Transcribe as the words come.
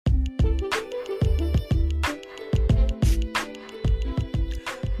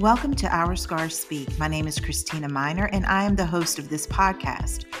Welcome to Our Scars Speak. My name is Christina Miner, and I am the host of this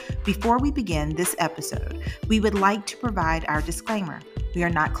podcast. Before we begin this episode, we would like to provide our disclaimer. We are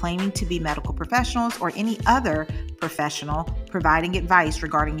not claiming to be medical professionals or any other professional providing advice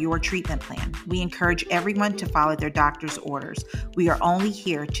regarding your treatment plan. We encourage everyone to follow their doctor's orders. We are only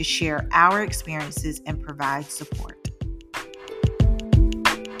here to share our experiences and provide support.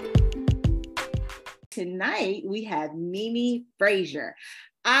 Tonight, we have Mimi Frazier.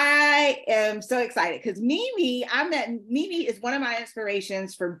 I am so excited because Mimi is one of my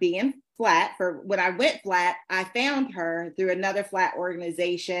inspirations for being flat. For when I went flat, I found her through another flat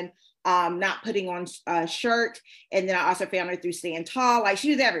organization, not putting on a shirt. And then I also found her through Stand Tall. Like, she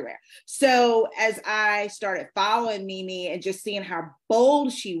was everywhere. So as I started following Mimi and just seeing how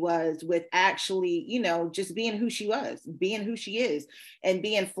bold she was with actually, just being who she was, being who she is, and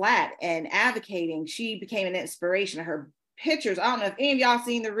being flat and advocating, she became an inspiration. Her pictures, I don't know if any of y'all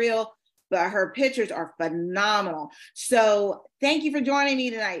seen the reel, but her pictures are phenomenal. So thank you for joining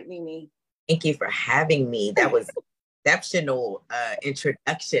me tonight, Mimi. Thank you for having me. That was exceptional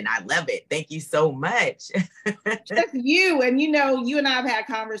introduction. I love it. Thank you so much. Just you. And you and I have had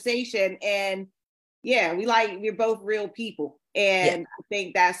conversation, and yeah, we're both real people. And yeah. I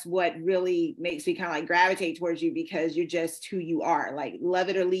think that's what really makes me kind of like gravitate towards you, because you're just who you are. Like, love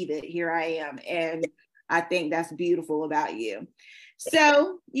it or leave it. Here I am. And I think that's beautiful about you.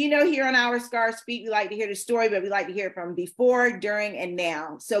 So, here on Our Scars Speak, we like to hear the story, but we like to hear it from before, during, and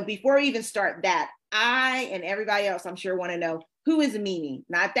now. So before we even start that, I and everybody else, I'm sure, want to know, who is Mimi?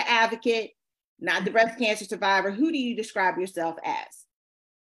 Not the advocate, not the breast cancer survivor. Who do you describe yourself as?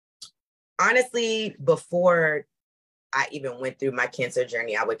 Honestly, before I even went through my cancer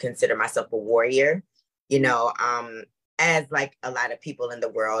journey, I would consider myself a warrior. As like a lot of people in the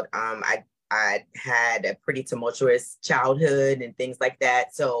world, I had a pretty tumultuous childhood and things like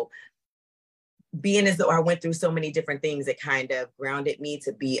that. So being as though I went through so many different things, it kind of grounded me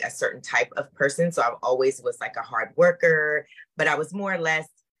to be a certain type of person. So I always was like a hard worker, but I was more or less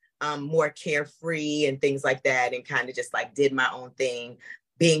more carefree and things like that, and kind of just like did my own thing.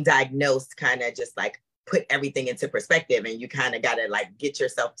 Being diagnosed kind of just like put everything into perspective, and you kind of got to like get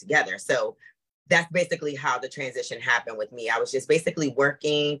yourself together. So that's basically how the transition happened with me. I was just basically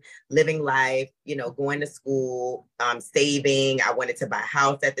working, living life, going to school, saving. I wanted to buy a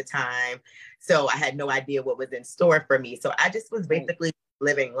house at the time. So I had no idea what was in store for me. So I just was basically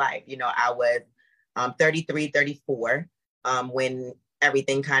living life. I was 33, 34 when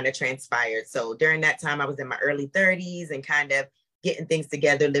everything kind of transpired. So during that time, I was in my early 30s and kind of getting things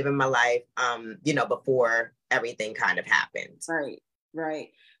together, living my life, before everything kind of happened. Right.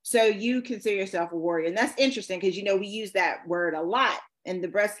 So you consider yourself a warrior. And that's interesting because, we use that word a lot in the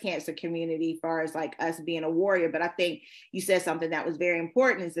breast cancer community as far as like us being a warrior. But I think you said something that was very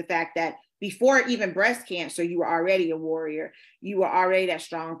important, is the fact that before even breast cancer, you were already a warrior. You were already that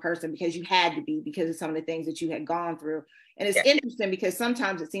strong person because you had to be, because of some of the things that you had gone through. And it's interesting because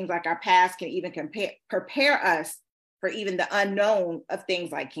sometimes it seems like our past can even prepare us for even the unknown of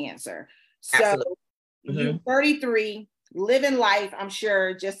things like cancer. So you're 33, living life, I'm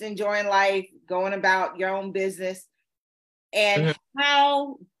sure, just enjoying life, going about your own business. And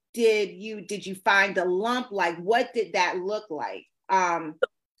how did you find the lump? Like, what did that look like? And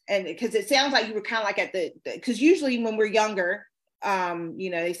because it sounds like you were kind of like at because usually when we're younger,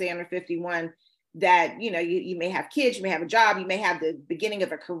 they say under 51, that, you may have kids, you may have a job, you may have the beginning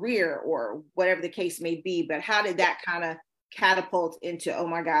of a career or whatever the case may be. But how did that kind of catapult into, oh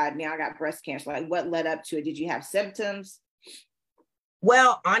my God, now I got breast cancer? Like, what led up to it? Did you have symptoms?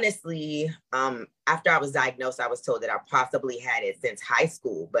 Well, honestly, after I was diagnosed, I was told that I possibly had it since high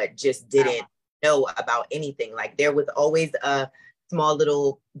school, but just didn't know about anything. Like, there was always a small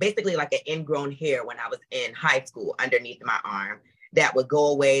little, basically like an ingrown hair when I was in high school underneath my arm that would go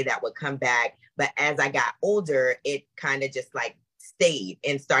away, that would come back. But as I got older, it kind of just like stayed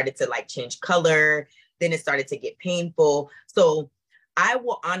and started to like change color. Then it started to get painful. So I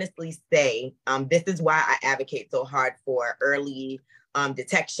will honestly say, this is why I advocate so hard for early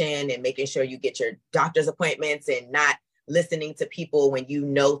detection and making sure you get your doctor's appointments and not listening to people when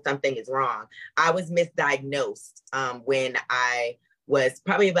something is wrong. I was misdiagnosed when I was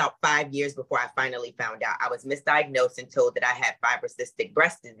probably about 5 years before I finally found out. I was misdiagnosed and told that I had fibrocystic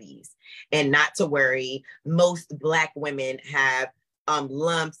breast disease, and not to worry. Most Black women have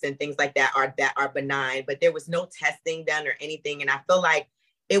lumps and things like that are benign, but there was no testing done or anything. And I feel like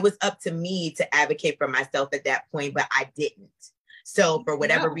it was up to me to advocate for myself at that point, but I didn't. So for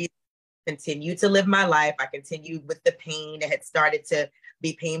whatever reason, I continued to live my life. I continued with the pain. It had started to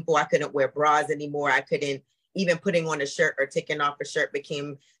be painful. I couldn't wear bras anymore. I couldn't even putting on a shirt or taking off a shirt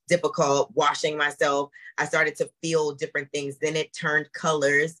became difficult. Washing myself, I started to feel different things. Then it turned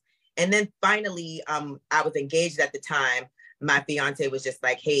colors. And then finally, I was engaged at the time. My fiance was just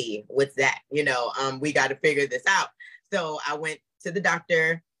like, hey, what's that? We got to figure this out. So I went to the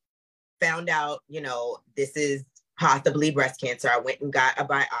doctor, found out, this is possibly breast cancer. I went and got a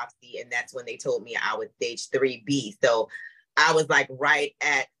biopsy, and that's when they told me I was stage 3B. So I was like right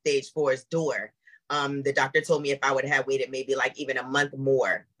at stage 4's door. The doctor told me if I would have waited maybe like even a month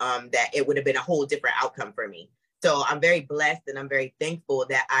more, that it would have been a whole different outcome for me. So I'm very blessed and I'm very thankful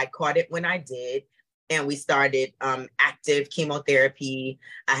that I caught it when I did. And we started active chemotherapy.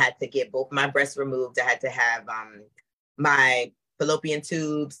 I had to get both my breasts removed. I had to have my fallopian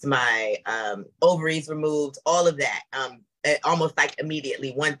tubes, my ovaries removed, all of that, almost like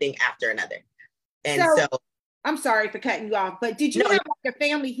immediately, one thing after another. And so I'm sorry for cutting you off, but did you have like a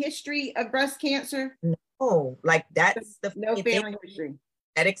family history of breast cancer? No, like that's the no family history.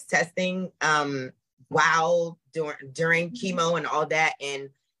 Genetics testing while during chemo and all that, and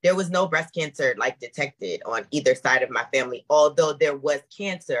there was no breast cancer like detected on either side of my family, although there was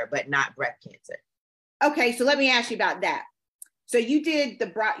cancer, but not breast cancer. Okay, so let me ask you about that. So you did the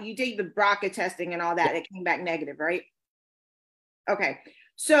BRCA testing and all that. It came back negative, right? Okay.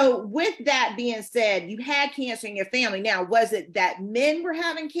 So with that being said, you had cancer in your family. Now, was it that men were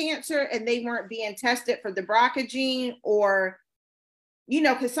having cancer and they weren't being tested for the BRCA gene, or,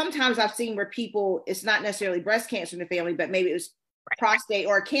 because sometimes I've seen where people, it's not necessarily breast cancer in the family, but maybe it was prostate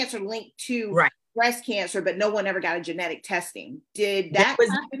or cancer linked to breast cancer, but no one ever got a genetic testing. Did that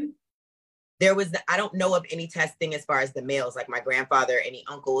happen? I don't know of any testing as far as the males, like my grandfather, any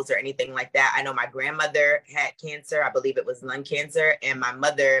uncles or anything like that. I know my grandmother had cancer. I believe it was lung cancer. And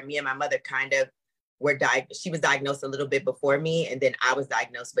me and my mother kind of were diagnosed. She was diagnosed a little bit before me, and then I was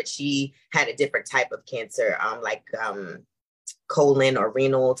diagnosed, but she had a different type of cancer, like colon or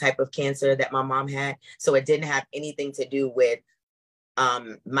renal type of cancer that my mom had. So it didn't have anything to do with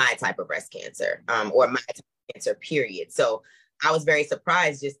my type of breast cancer or my type of cancer, period. So I was very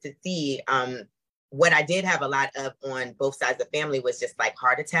surprised just to see what I did have a lot of on both sides of the family was just like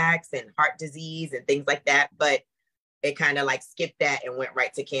heart attacks and heart disease and things like that. But it kind of like skipped that and went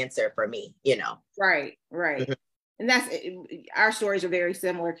right to cancer for me, Right. Mm-hmm. And our stories are very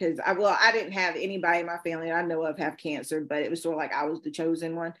similar because I didn't have anybody in my family that I know of have cancer, but it was sort of like I was the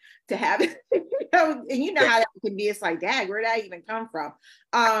chosen one to have it, and how that can be. It's like, dang, where did that even come from?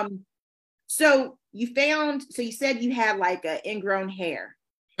 So you said you had like an ingrown hair.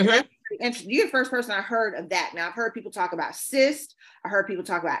 Mm-hmm. You're the first person I heard of that. Now I've heard people talk about cyst. I heard people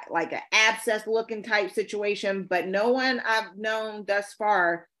talk about like an abscess looking type situation, but no one I've known thus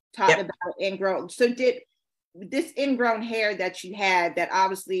far talked about ingrown. So did this ingrown hair that you had, that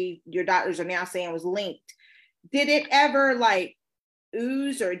obviously your doctors are now saying was linked, did it ever like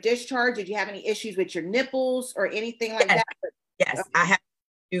ooze or discharge? Did you have any issues with your nipples or anything like that? Yes, okay. I have.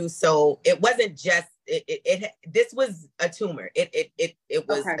 So it wasn't just this was a tumor. It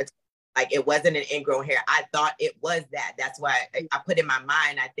was like it wasn't an ingrown hair. I thought it was that. That's why I put in my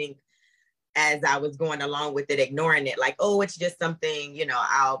mind, I think, as I was going along with it, ignoring it, like, oh, it's just something,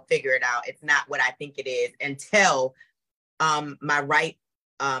 I'll figure it out. It's not what I think it is, until my right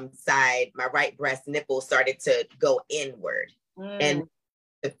side, my right breast nipple started to go inward and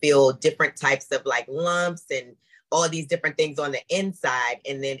to feel different types of like lumps and all these different things on the inside.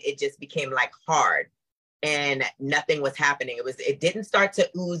 And then it just became like hard and nothing was happening. It didn't start to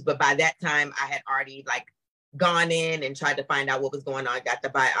ooze, but by that time I had already like gone in and tried to find out what was going on, got the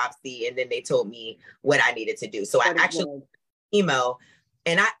biopsy, and then they told me what I needed to do. So I actually chemo,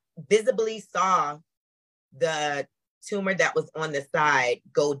 and I visibly saw the tumor that was on the side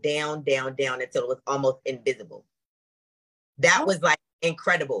go down, down, down until it was almost invisible. That was like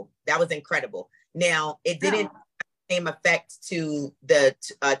incredible. That was incredible. Now, it didn't same effect to the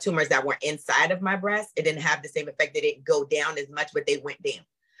tumors that were inside of my breast. It didn't have the same effect. They didn't go down as much, but they went down.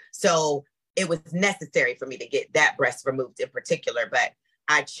 So it was necessary for me to get that breast removed in particular, but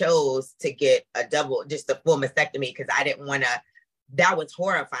I chose to get just a full mastectomy because I didn't want to, that was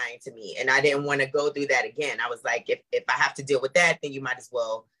horrifying to me. And I didn't want to go through that again. I was like, if I have to deal with that, then you might as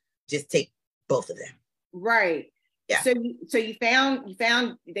well just take both of them. Right. Yeah. So you found,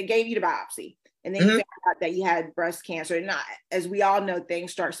 they gave you the biopsy. And then you found out that you had breast cancer. And as we all know,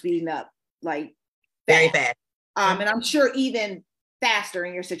 things start speeding up like very fast. And I'm sure even faster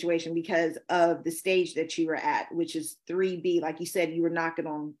in your situation because of the stage that you were at, which is 3B. Like you said, you were knocking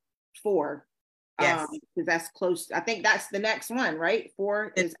on 4. Yes. Because that's close. I think that's the next one, right?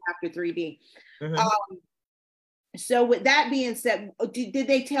 4 is after 3B. So with that being said, did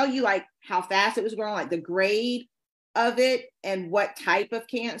they tell you like how fast it was growing, like the grade of it and what type of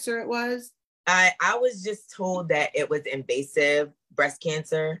cancer it was? I was just told that it was invasive breast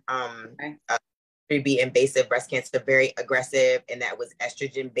cancer. Okay. 3B invasive breast cancer, very aggressive, and that was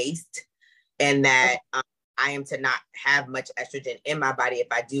estrogen based, and that I am to not have much estrogen in my body. If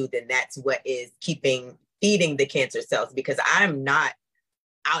I do, then that's what is feeding the cancer cells, because I'm not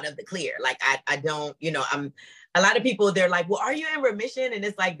out of the clear. Like I don't, a lot of people, they're like, well, are you in remission? And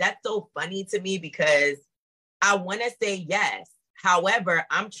it's like, that's so funny to me, because I want to say yes. However,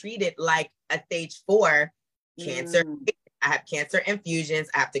 I'm treated like a stage 4 cancer. I have cancer infusions.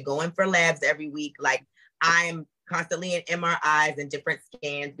 I have to go in for labs every week. Like I'm constantly in MRIs and different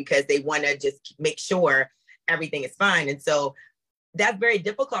scans because they want to just make sure everything is fine. And so that's very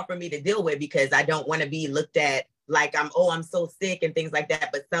difficult for me to deal with, because I don't want to be looked at like I'm so sick and things like that.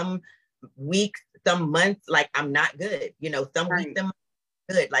 But some weeks, some months, like I'm not good. Some weeks I'm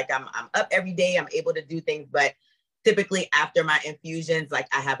good. Like I'm up every day. I'm able to do things, but typically after my infusions, like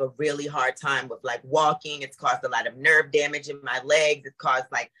I have a really hard time with like walking. It's caused a lot of nerve damage in my legs. It's caused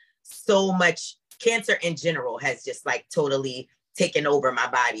like so much. Cancer in general has just like totally taken over my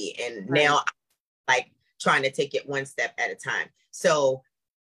body. And now I'm like trying to take it one step at a time. So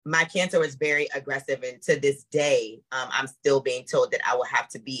my cancer was very aggressive. And to this day, I'm still being told that I will have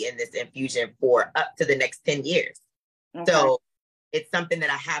to be in this infusion for up to the next 10 years. Okay. So it's something that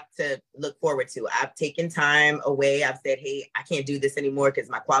I have to look forward to. I've taken time away. I've said, hey, I can't do this anymore because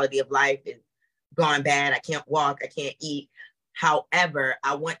my quality of life is gone bad. I can't walk. I can't eat. However,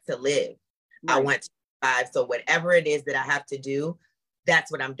 I want to live. Right. I want to survive. So whatever it is that I have to do,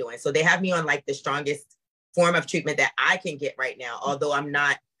 that's what I'm doing. So they have me on like the strongest form of treatment that I can get right now. Although I'm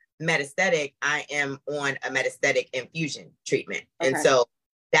not metastatic, I am on a metastatic infusion treatment. Okay. And so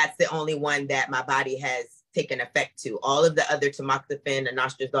that's the only one that my body has taken effect to. All of the other tamoxifen,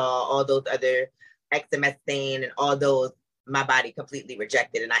 anastrozole, all those other exemestane and all those, my body completely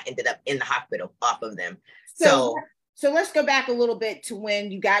rejected, and I ended up in the hospital off of them. So let's go back a little bit to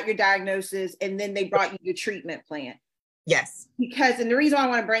when you got your diagnosis and then they brought you the treatment plan. Yes. And the reason why I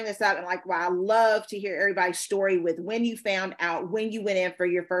want to bring this up, and like why I love to hear everybody's story with when you found out, when you went in for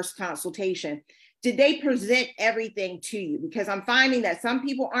your first consultation, did they present everything to you? Because I'm finding that some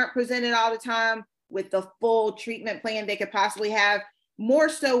people aren't presented all the time with the full treatment plan they could possibly have, more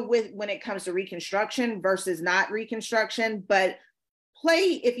so when it comes to reconstruction versus not reconstruction. But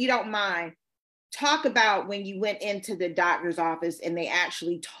if you don't mind, talk about when you went into the doctor's office and they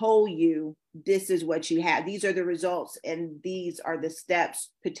actually told you this is what you have. These are the results and these are the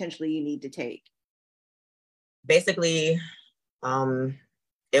steps potentially you need to take. Basically,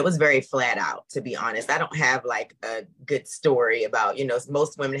 it was very flat out, to be honest. I don't have like a good story about,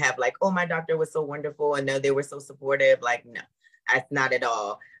 most women have like, oh, my doctor was so wonderful and no, they were so supportive. Like, no, that's not at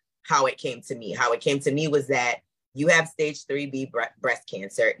all how it came to me. How it came to me was that you have stage 3B breast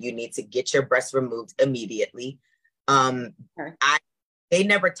cancer. You need to get your breast removed immediately. They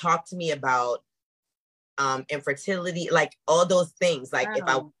never talked to me about infertility, like all those things. Like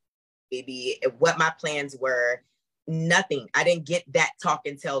what my plans were, nothing. I didn't get that talk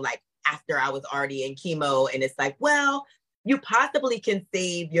until like after I was already in chemo. And it's like, well, you possibly can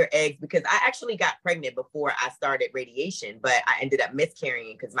save your eggs, because I actually got pregnant before I started radiation, but I ended up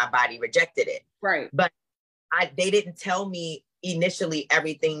miscarrying because my body rejected it. Right. But they didn't tell me initially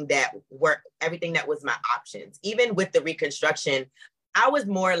everything that was my options. Even with the reconstruction, I was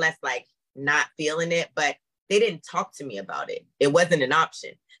more or less like not feeling it, but they didn't talk to me about it. It wasn't an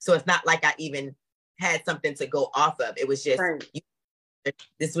option. So it's not like I even had something to go off of. It was just,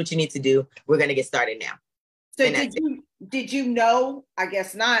 this is what you need to do. We're going to get started now. So did you know, I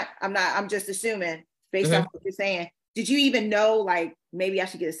guess not, I'm just assuming based off what you're saying, did you even know, like, maybe I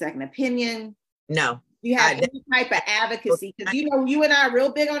should get a second opinion? No. You have any type of advocacy? Because you and I are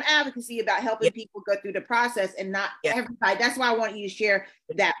real big on advocacy about helping people go through the process, and not everybody. That's why I want you to share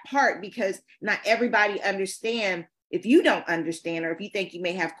that part, because not everybody understand. If you don't understand, or if you think you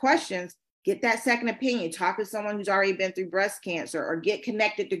may have questions, get that second opinion. Talk to someone who's already been through breast cancer, or get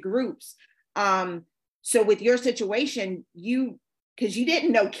connected to groups. So with your situation, because you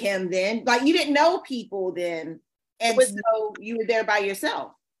didn't know Kim then, like you didn't know people then, and so you were there by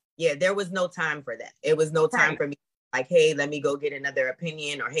yourself. Yeah, there was no time for that. It was no time for me, like, hey, let me go get another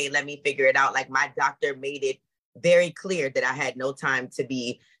opinion, or hey, let me figure it out. Like, my doctor made it very clear that I had no time to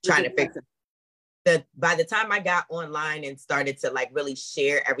be trying to figure it. By the time I got online and started to like really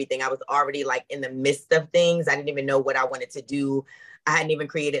share everything, I was already like in the midst of things. I didn't even know what I wanted to do. I hadn't even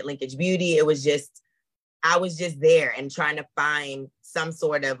created Linkage Beauty. I was just there and trying to find some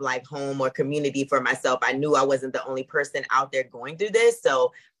sort of like home or community for myself. I knew I wasn't the only person out there going through this.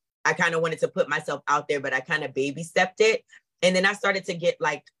 So I kind of wanted to put myself out there, but I kind of baby stepped it. And then I started to get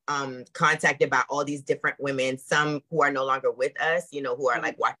like contacted by all these different women, some who are no longer with us, you know, who are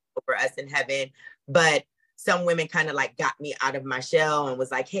like watching over us in heaven. But some women kind of like got me out of my shell and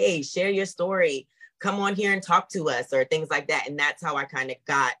was like, hey, share your story. Come on here and talk to us, or things like that. And that's how I kind of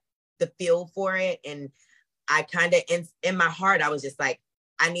got the feel for it. And I kind of, in my heart, I was just like,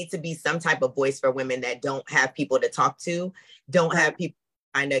 I need to be some type of voice for women that don't have people to talk to, don't have people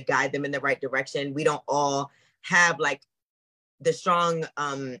kind of guide them in the right direction. We don't all have like the strong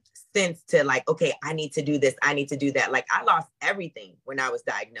sense to like, okay, I need to do this, I need to do that. Like I lost everything when I was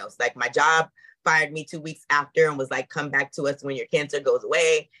diagnosed. Like my job fired me 2 weeks after and was like, come back to us when your cancer goes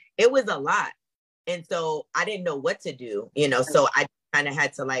away. It was a lot. And so I didn't know what to do, you know, so I kind of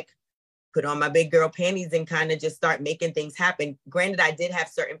had to like put on my big girl panties and kind of just start making things happen. Granted, I did have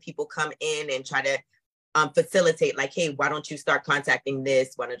certain people come in and try to facilitate like, hey, why don't you start contacting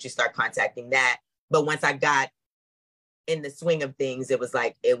this? Why don't you start contacting that? But once I got in the swing of things,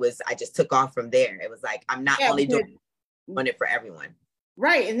 I just took off from there. It was like, I'm not only doing it for everyone.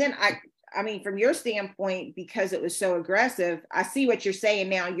 Right. And then I mean, from your standpoint, because it was so aggressive, I see what you're saying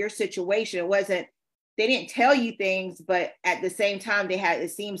now. Your situation, they didn't tell you things, but at the same time,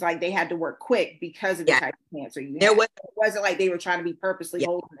 it seems like they had to work quick because of the type of cancer you had. It wasn't like they were trying to be purposely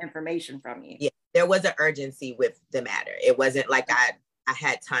holding information from you. Yeah, there was an urgency with the matter. It wasn't like I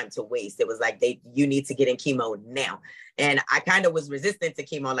had time to waste. It was like, you need to get in chemo now. And I kind of was resistant to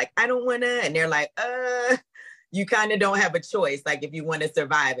chemo. Like, I don't want to. And they're like, you kind of don't have a choice. Like if you want to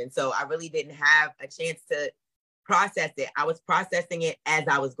survive. And so I really didn't have a chance to process it. I was processing it as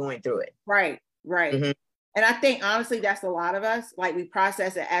I was going through it. Right. Mm-hmm. And I think honestly, that's a lot of us. Like we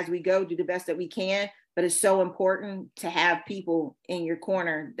process it as we go, do the best that we can. But it's so important to have people in your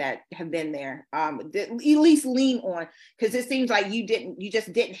corner that have been there, at least lean on, because it seems like you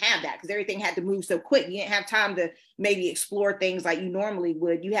just didn't have that because everything had to move so quick. You didn't have time to maybe explore things like you normally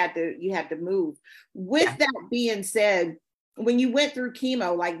would. You had to move. With that being said, when you went through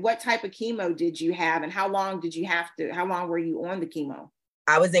chemo, like what type of chemo did you have, and how long were you on the chemo?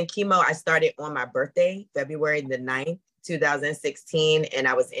 I was in chemo. I started on my birthday, February the 9th, 2016, and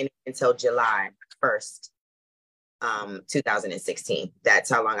I was in until July 1st, 2016. That's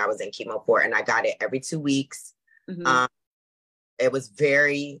how long I was in chemo for. And I got it every 2 weeks. Mm-hmm. It was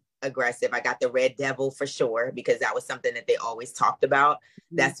very aggressive. I got the Red Devil for sure, because that was something that they always talked about.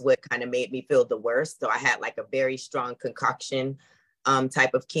 Mm-hmm. That's what kind of made me feel the worst. So I had like a very strong concoction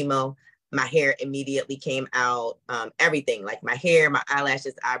type of chemo. My hair immediately came out. Everything, like my hair, my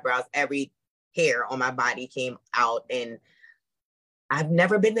eyelashes, eyebrows, every hair on my body came out. And I've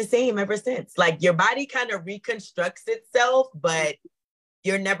never been the same ever since. Like your body kind of reconstructs itself, but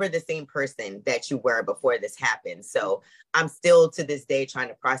you're never the same person that you were before this happened. So I'm still to this day trying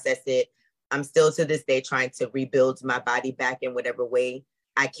to process it. I'm still to this day trying to rebuild my body back in whatever way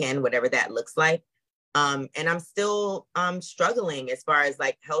I can, whatever that looks like. And I'm still struggling as far as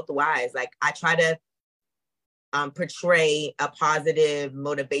like health wise. Like I try to portray a positive,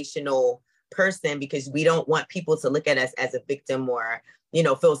 motivational person, because we don't want people to look at us as a victim or, you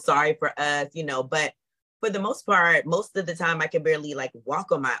know, feel sorry for us, you know, but for the most part, most of the time I can barely like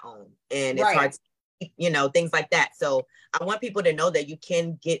walk on my own, and it's hard to, you know, things like that. So I want people to know that you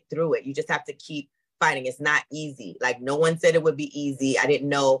can get through it. You just have to keep fighting. It's not easy. Like no one said it would be easy. I didn't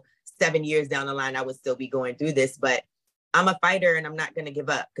know 7 years down the line I would still be going through this, but I'm a fighter and I'm not going to give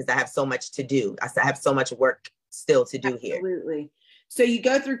up because I have so much to do. I have so much work still to do here. Absolutely. So you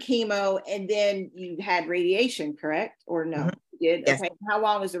go through chemo and then you had radiation, correct? Or no? Mm-hmm. You did? Yes. Okay. How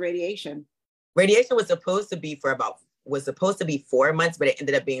long was the radiation? Radiation was supposed to be 4 months, but it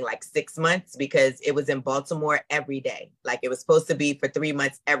ended up being like 6 months because it was in Baltimore every day. Like it was supposed to be for 3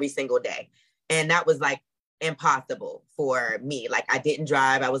 months every single day. And that was like impossible for me. Like I didn't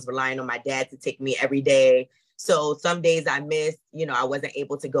drive. I was relying on my dad to take me every day. So some days I missed, you know, I wasn't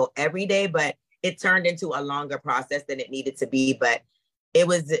able to go every day, but it turned into a longer process than it needed to be. But it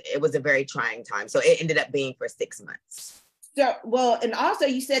was a very trying time. So it ended up being for 6 months. So, well, and also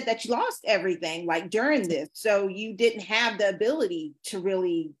you said that you lost everything like during this. So you didn't have the ability to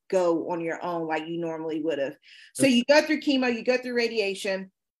really go on your own like you normally would have. So you go through chemo, you go through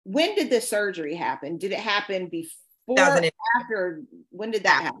radiation. When did the surgery happen? Did it happen before or after? When did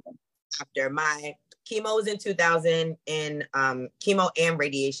that happen? After. My chemo was in 2000 and chemo and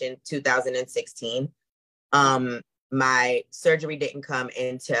radiation 2016. My surgery didn't come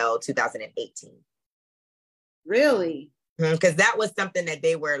until 2018. Really? Because that was something that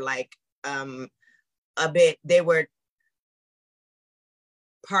they were like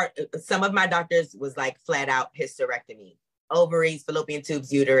some of my doctors was like flat out hysterectomy, ovaries, fallopian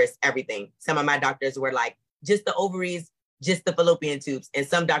tubes, uterus, everything. Some of my doctors were like just the ovaries, just the fallopian tubes. And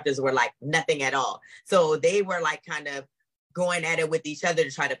some doctors were like nothing at all. So they were like kind of going at it with each other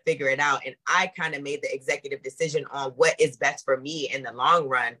to try to figure it out. And I kind of made the executive decision on what is best for me in the long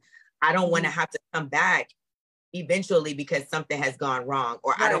run. I don't want to have to come back eventually because something has gone wrong,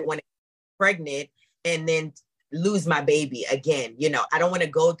 or I don't want to get pregnant and then lose my baby again. You know, I don't want to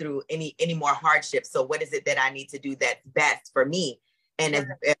go through any more hardships. So what is it that I need to do that's best for me and is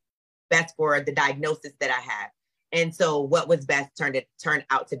best for the diagnosis that I have? And so what was best turned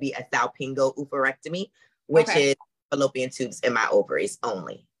out to be a salpingo oophorectomy, which is fallopian tubes in my ovaries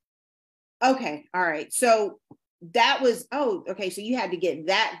only. Okay. All right. So that was, so you had to get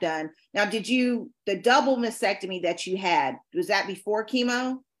that done. Now, the double mastectomy that you had, was that before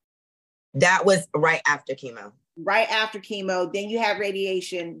chemo? That was right after chemo. Right after chemo. Then you had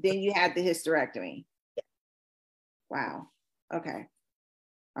radiation. Then you had the hysterectomy. Yeah. Wow. Okay.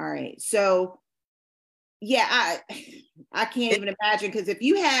 All right. So yeah, I can't even imagine, because if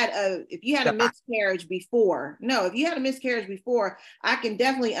you had a miscarriage before, I can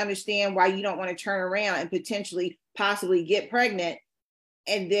definitely understand why you don't want to turn around and possibly get pregnant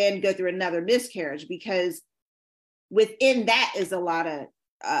and then go through another miscarriage, because within that is a lot of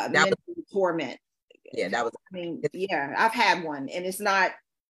mental torment. Yeah, that was. I've had one, and it's not.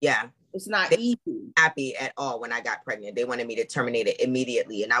 Yeah. It's not easy. Happy at all when I got pregnant. They wanted me to terminate it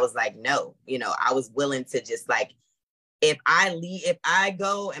immediately. And I was like, no, I was willing to just like, if I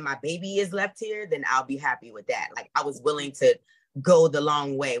go and my baby is left here, then I'll be happy with that. Like, I was willing to go the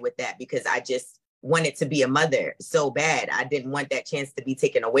long way with that because I just wanted to be a mother so bad. I didn't want that chance to be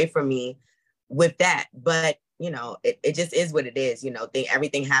taken away from me with that. But, it just is what it is.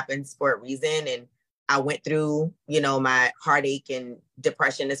 Everything happens for a reason. And I went through, my heartache and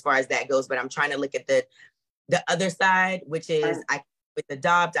depression as far as that goes, but I'm trying to look at the other side, which is I with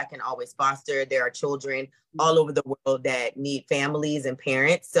adopt, I can always foster. There are children all over the world that need families and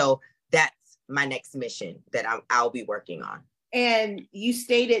parents. So that's my next mission that I'll be working on. And you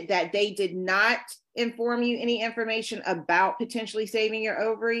stated that they did not inform you any information about potentially saving your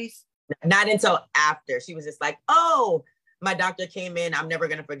ovaries? Not until after. She was just like, my doctor came in. I'm never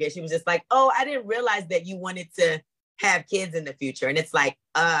going to forget. She was just like, I didn't realize that you wanted to have kids in the future. And it's like,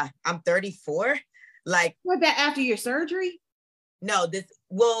 I'm 34. Like, what, that after your surgery? No, this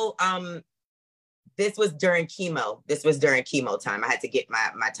was during chemo. This was during chemo time. I had to get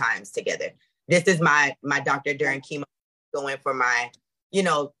my times together. This is my doctor during chemo, going for my,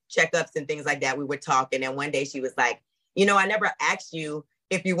 checkups and things like that. We would talk. And then one day she was like, I never asked you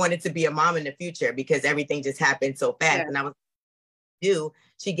if you wanted to be a mom in the future because everything just happened so fast. Yeah. And I was like,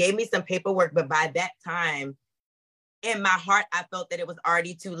 she gave me some paperwork, but by that time in my heart, I felt that it was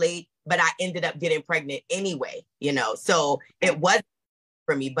already too late, but I ended up getting pregnant anyway, so it wasn't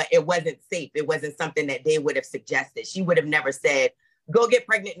for me, but it wasn't safe. It wasn't something that they would have suggested. She would have never said, go get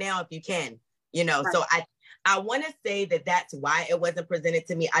pregnant now if you can, right. So I want to say that that's why it wasn't presented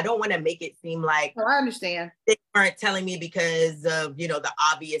to me. I don't want to make it seem like I understand they weren't telling me because of, the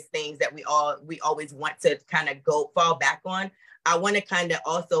obvious things that we always want to kind of fall back on. I want to kind of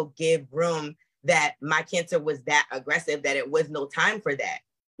also give room that my cancer was that aggressive that it was no time for that.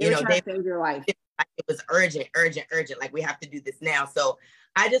 They saved your life. It was urgent. Like, we have to do this now. So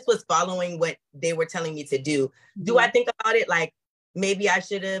I just was following what they were telling me to do. Mm-hmm. Do I think about it? Like, maybe I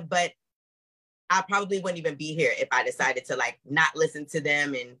should have, but I probably wouldn't even be here if I decided to like not listen to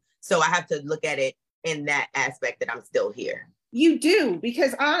them. And so I have to look at it in that aspect that I'm still here. You do,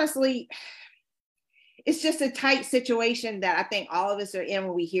 because honestly, it's just a tight situation that I think all of us are in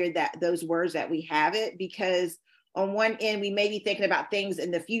when we hear those words that we have it, because on one end, we may be thinking about things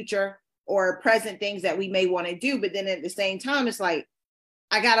in the future or present things that we may want to do. But then at the same time, it's like,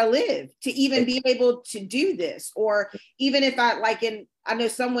 I got to live to even be able to do this. Or even if I know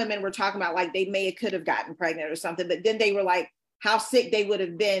some women were talking about like they could have gotten pregnant or something, but then they were like, how sick they would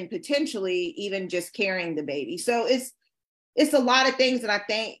have been potentially even just carrying the baby. So it's a lot of things. And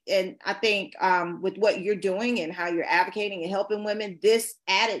I think with what you're doing and how you're advocating and helping women, this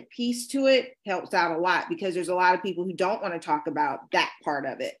added piece to it helps out a lot, because there's a lot of people who don't want to talk about that part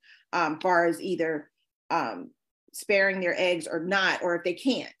of it, far as either sparing their eggs or not, or if they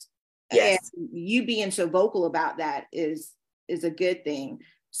can't. Yes. And you being so vocal about that is a good thing.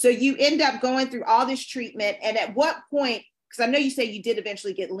 So you end up going through all this treatment. And at what point, because I know you say you did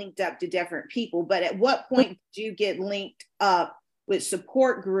eventually get linked up to different people, but at what point did you get linked up with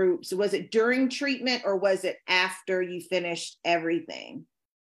support groups? Was it during treatment or was it after you finished everything?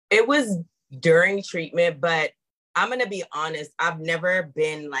 It was during treatment, but I'm going to be honest. I've never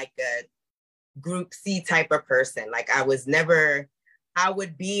been like a group C type of person. Like I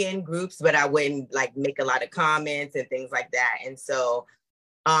would be in groups, but I wouldn't like make a lot of comments and things like that. And so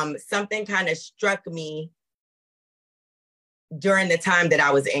something kind of struck me during the time that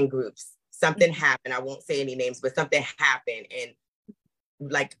I was in groups. Something happened. I won't say any names, but something happened. And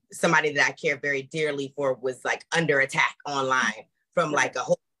like somebody that I care very dearly for was like under attack online from like a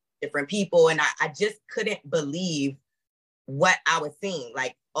whole different people. And I just couldn't believe what I was seeing.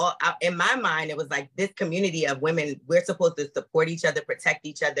 Like in my mind, it was like this community of women, we're supposed to support each other, protect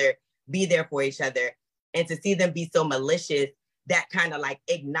each other, be there for each other. And to see them be so malicious, that kind of like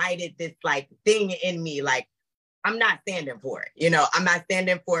ignited this like thing in me. Like, I'm not standing for it. You know, I'm not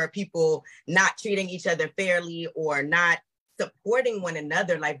standing for people not treating each other fairly or not supporting one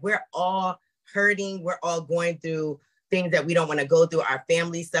another. Like, we're all hurting. We're all going through things that we don't want to go through. Our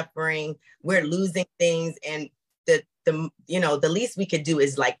family suffering. We're losing things. And the least we could do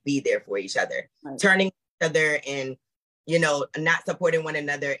is like be there for each other. Right. Turning each other and, you know, not supporting one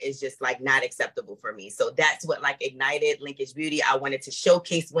another is just like not acceptable for me. So that's what like ignited Linkage Beauty. I wanted to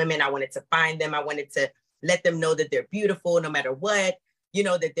showcase women. I wanted to find them. I wanted to let them know that they're beautiful no matter what, you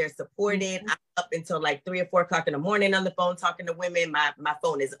know, that they're supported. I'm up until like 3 or 4 o'clock in the morning on the phone talking to women. My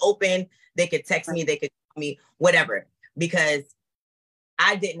phone is open. They could text me, they could call me, whatever, because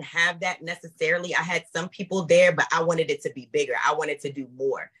I didn't have that necessarily. I had some people there, but I wanted it to be bigger. I wanted to do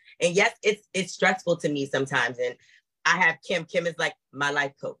more. And yes, it's stressful to me sometimes. And I have Kim. Kim is like my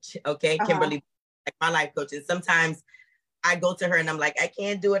life coach. Okay. Kimberly, like my life coach. And sometimes I go to her and I'm like, I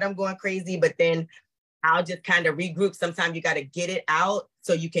can't do it. I'm going crazy. But then I'll just kind of regroup. Sometimes you got to get it out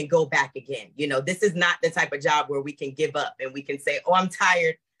so you can go back again. You know, this is not the type of job where we can give up and we can say, oh, I'm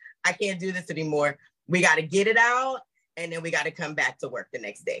tired. I can't do this anymore. We got to get it out and then we got to come back to work the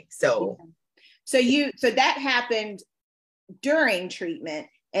next day. So that happened during treatment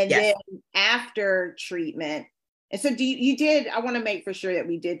and then after treatment. And so I want to make for sure that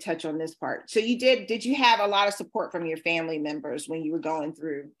we did touch on this part. So did you have a lot of support from your family members when you were going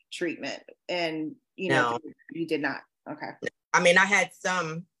through treatment? And, you know, you did not. Okay. I mean, I had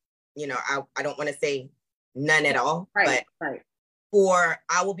some, you know, I don't want to say none at all, but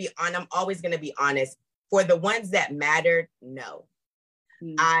I'm always going to be honest. For the ones that mattered, no.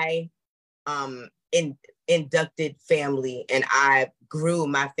 I inducted family and I grew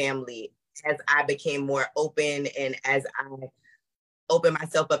my family as I became more open and as I opened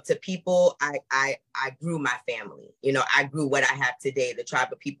myself up to people, I grew my family. You know, I grew what I have today, the tribe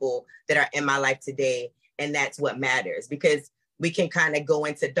of people that are in my life today. And that's what matters, because we can kind of go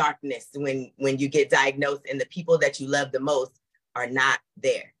into darkness when you get diagnosed and the people that you love the most are not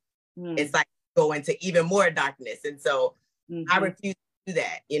there. It's like go into even more darkness. And so I refuse to do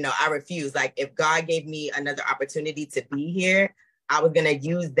that. You know, I refuse. Like, if God gave me another opportunity to be here, I was going to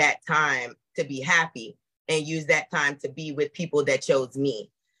use that time to be happy and use that time to be with people that chose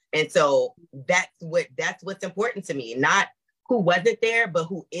me. And so that's what's important to me, not who wasn't there, but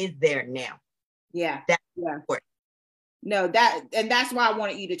who is there now. Yeah. That's important. No, that's why I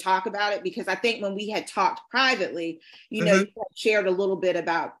wanted you to talk about it, because I think when we had talked privately, you know, you had shared a little bit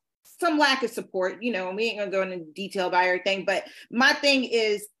about some lack of support, you know, and we ain't gonna go into detail about everything. But my thing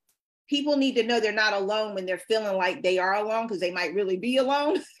is, people need to know they're not alone when they're feeling like they are alone, because they might really be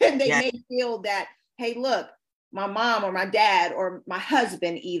alone. And they may feel that, hey, look, my mom or my dad or my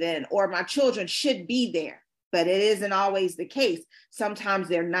husband even, or my children should be there. But it isn't always the case. Sometimes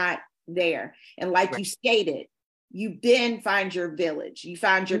they're not there. And like you stated, you then find your village. You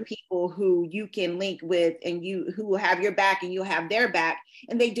find your people who you can link with and who will have your back and you'll have their back.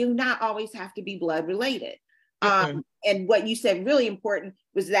 And they do not always have to be blood related. And what you said really important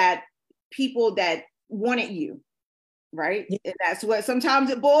was that people that wanted you, right? And that's what sometimes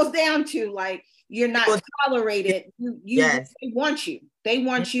it boils down to. Like, you're not tolerated. They want you. They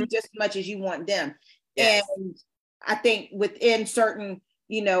want you just as much as you want them. Yes. And I think within certain,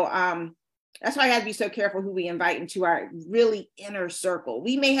 you know, that's why I have to be so careful who we invite into our really inner circle.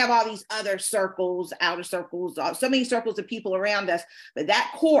 We may have all these other circles, outer circles, so many circles of people around us, but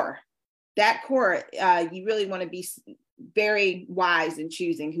that core, you really want to be very wise in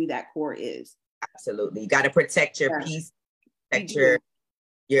choosing who that core is. Absolutely. You got to protect your peace, protect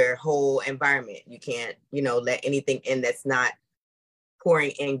your whole environment. You can't, you know, let anything in that's not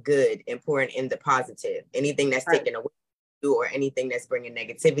pouring in good and pouring in the positive. Anything that's taken away or anything that's bringing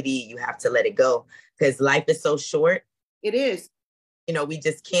negativity, you have to let it go, because life is so short. It is. You know, we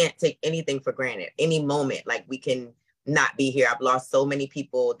just can't take anything for granted. Any moment, like, we can not be here. I've lost so many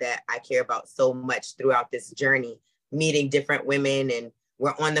people that I care about so much throughout this journey, meeting different women and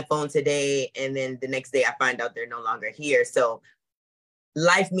we're on the phone today, and then the next day I find out they're no longer here. So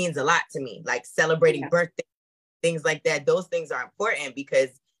life means a lot to me, like celebrating birthdays, things like that. Those things are important because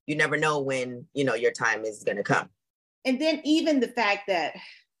you never know when, you know, your time is going to come. And then even the fact that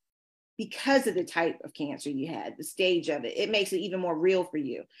because of the type of cancer you had, the stage of it, it makes it even more real for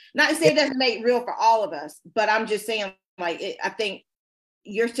you. Not to say it doesn't make it real for all of us, but I'm just saying, like, I think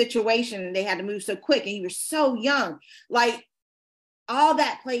your situation, they had to move so quick and you were so young, like all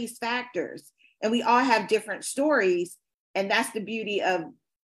that plays factors, and we all have different stories. And that's the beauty of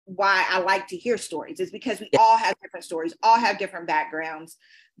why I like to hear stories, is because we all have different stories, all have different backgrounds,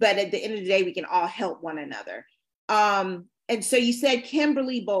 but at the end of the day, we can all help one another. And so you said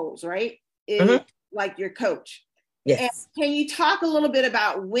Kimberly Bowles, right? Is like your coach. Yes. And can you talk a little bit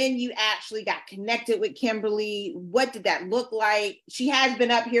about when you actually got connected with Kimberly? What did that look like? She has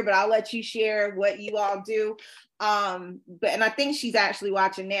been up here, but I'll let you share what you all do. And I think she's actually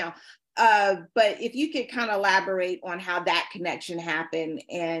watching now. But if you could kind of elaborate on how that connection happened,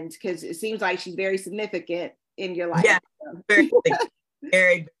 and because it seems like she's very significant in your life. Yeah, very,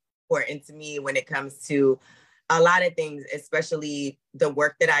 very important to me when it comes to a lot of things, especially the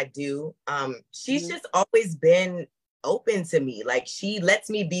work that I do. She's just always been open to me. Like, she lets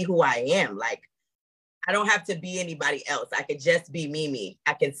me be who I am. Like, I don't have to be anybody else. I could just be Mimi.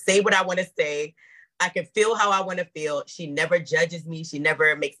 I can say what I want to say. I can feel how I want to feel. She never judges me. She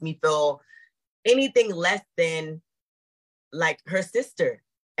never makes me feel anything less than like her sister.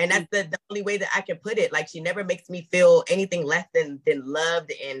 And that's the only way that I can put it. Like, she never makes me feel anything less than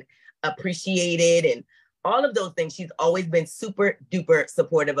loved and appreciated and all of those things. She's always been super duper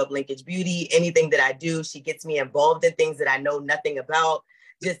supportive of Linkage Beauty. Anything that I do, she gets me involved in things that I know nothing about.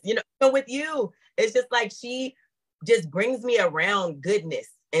 Just, you know, with you, it's just like she just brings me around goodness.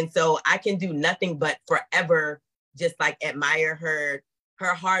 And so I can do nothing but forever just like admire her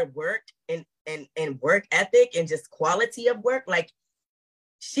hard work and work ethic and just quality of work. Like,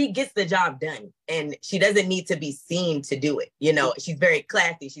 she gets the job done and she doesn't need to be seen to do it. You know, she's very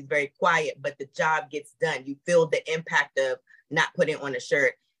classy, she's very quiet, but the job gets done. You feel the impact of not putting on a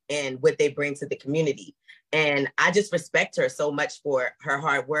shirt and what they bring to the community. And I just respect her so much for her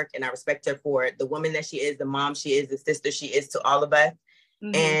hard work. And I respect her for the woman that she is, the mom she is, the sister she is to all of us.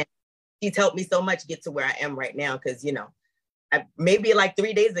 And she's helped me so much get to where I am right now. Cause, you know, maybe like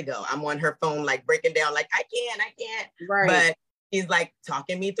 3 days ago, I'm on her phone, like breaking down, like, I can't. Right. But she's like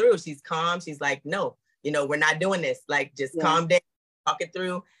talking me through. She's calm. She's like, no, you know, we're not doing this. Like, just calm down, talk it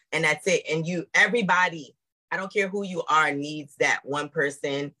through. And that's it. And everybody, I don't care who you are, needs that one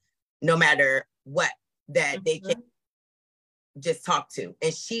person, no matter what, that they can just talk to.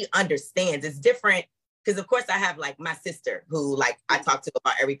 And she understands. It's different. Because of course I have like my sister who like I talk to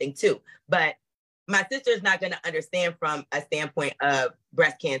about everything too. But my sister is not going to understand from a standpoint of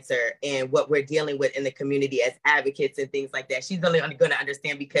breast cancer and what we're dealing with in the community as advocates and things like that. She's only going to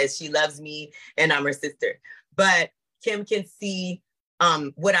understand because she loves me and I'm her sister. But Kim can see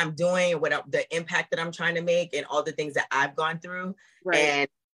what I'm doing, the impact that I'm trying to make and all the things that I've gone through. Right.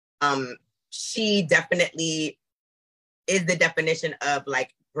 And she definitely is the definition of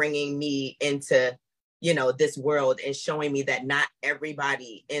like bringing me into, you know, this world and showing me that not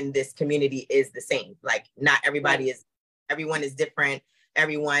everybody in this community is the same. Like, not everybody everyone is different.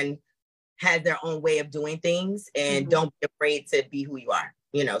 Everyone has their own way of doing things, and don't be afraid to be who you are,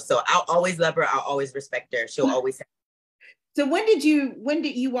 you know? So I'll always love her. I'll always respect her. She'll always have. So when did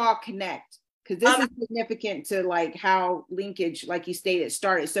you all connect? Because this is significant to like how Linkage, like you stated,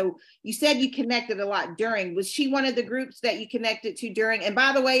 started. So you said you connected a lot during. Was she one of the groups that you connected to during? And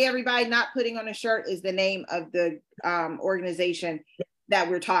by the way, everybody, Not Putting on a Shirt is the name of the organization that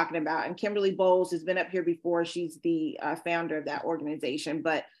we're talking about. And Kimberly Bowles has been up here before. She's the founder of that organization.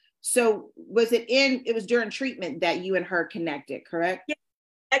 But so it was during treatment that you and her connected, correct? Yeah,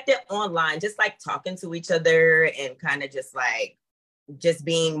 connected online, just like talking to each other and kind of just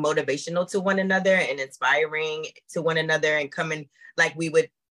being motivational to one another and inspiring to one another, and coming, like, we would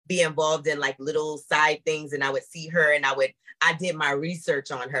be involved in like little side things, and I would see her and I did my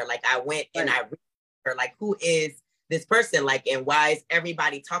research on her. Like, I went and I read her, like, who is this person? Like, and why is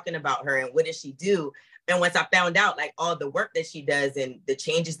everybody talking about her and what does she do? And once I found out like all the work that she does and the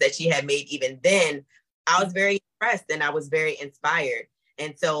changes that she had made even then, I was very impressed and I was very inspired.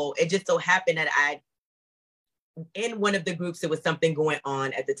 And so it just so happened that in one of the groups, there was something going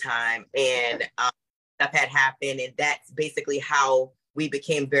on at the time, and stuff had happened. And that's basically how we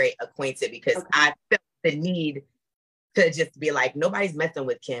became very acquainted, because I felt the need to just be like, nobody's messing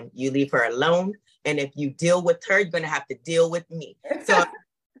with Kim. You leave her alone. And if you deal with her, you're going to have to deal with me. So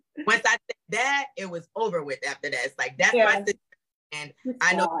once I said that, it was over with after that. It's like, that's my sister. And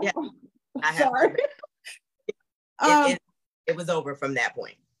I know I have Sorry. it was over from that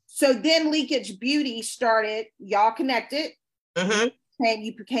point. So then Linkage Beauty started, y'all connected. Mm-hmm. And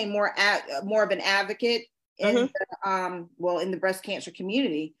you became more of an advocate in in the breast cancer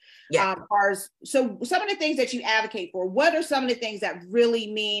community. Yeah. So some of the things that you advocate for, what are some of the things that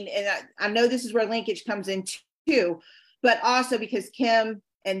really mean, and I know this is where linkage comes in too, but also because Kim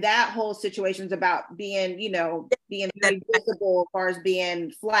and that whole situation is about being very visible as far as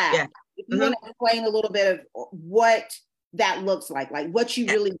being flat. Yeah. If you want to explain a little bit of what that looks like what you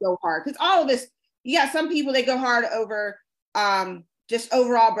really go hard, because all of us, you got some people that go hard over just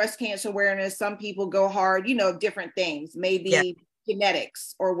overall breast cancer awareness. Some people go hard, different things, maybe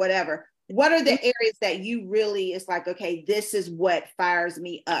genetics or whatever. What are the areas that you really, it's like, okay, this is what fires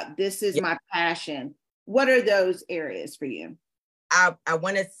me up. This is my passion. What are those areas for you? I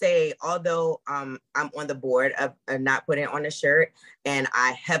want to say, although I'm on the board of Not Putting on a Shirt, and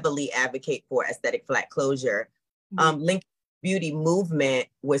I heavily advocate for aesthetic flat closure, Linkage Beauty Movement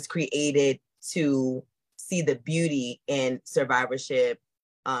was created to see the beauty in survivorship,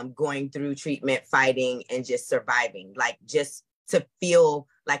 going through treatment, fighting, and just surviving. Like, just to feel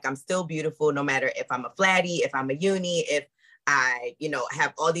like I'm still beautiful, no matter if I'm a flattie, if I'm a uni, if I,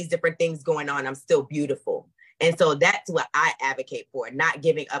 have all these different things going on, I'm still beautiful. And so that's what I advocate for, not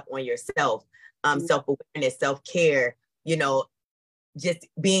giving up on yourself, self-awareness, self-care, just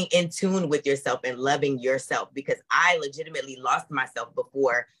being in tune with yourself and loving yourself, because I legitimately lost myself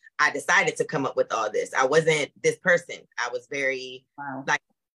before I decided to come up with all this. I wasn't this person. I was very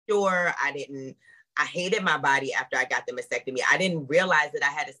sure. I hated my body after I got the mastectomy. I didn't realize that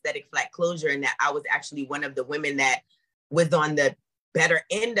I had aesthetic flat closure and that I was actually one of the women that was on the better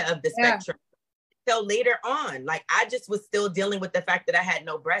end of the spectrum. So later on, I just was still dealing with the fact that I had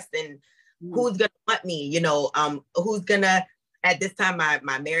no breast, and who's gonna want me, who's gonna, at this time,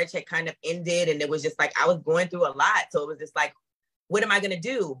 my marriage had kind of ended, and it was just I was going through a lot. So it was just what am I gonna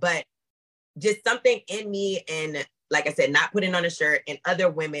do? But just something in me, and like I said, Not Putting on a Shirt, and other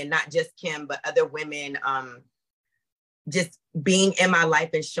women, not just Kim, but other women, just being in my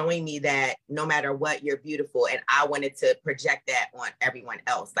life and showing me that no matter what, you're beautiful. And I wanted to project that on everyone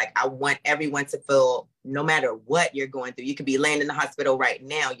else. I want everyone to feel, no matter what you're going through, you could be laying in the hospital right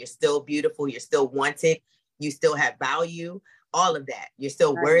now, you're still beautiful, you're still wanted, you still have value, all of that. You're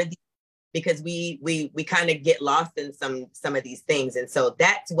still worthy, because we kind of get lost in some of these things. And so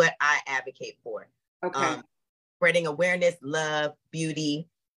that's what I advocate for. Okay. Spreading awareness, love, beauty,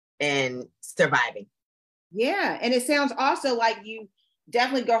 and surviving. Yeah. And it sounds also like you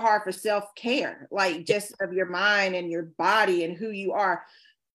definitely go hard for self-care, just of your mind and your body and who you are.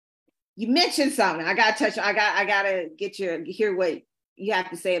 You mentioned something. I got to hear what you have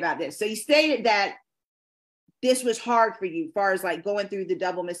to say about this. So you stated that this was hard for you, as far as going through the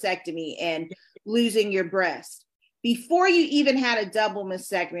double mastectomy and losing your breast. Before you even had a double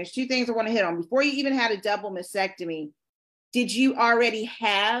mastectomy, there's two things I want to hit on. Before you even had a double mastectomy, did you already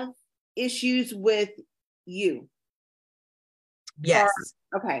have issues with you? Yes.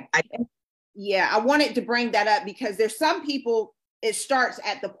 Okay. I wanted to bring that up because there's some people, it starts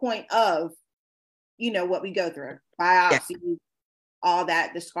at the point of, what we go through, biopsy, all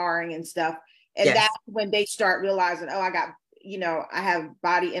that, the scarring and stuff. And that's when they start realizing, oh, I have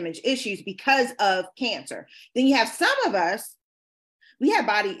body image issues because of cancer. Then you have some of us, we have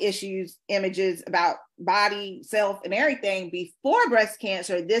body issues, images about body, self, and everything before breast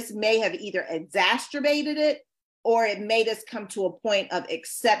cancer. This may have either exacerbated it, or it made us come to a point of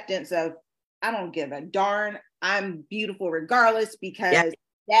acceptance of, I don't give a darn, I'm beautiful regardless, because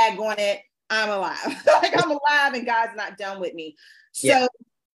daggone it, I'm alive. I'm alive and God's not done with me. So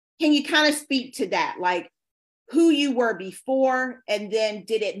can you kind of speak to that? Who you were before, and then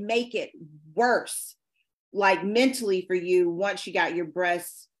did it make it worse, mentally for you once you got your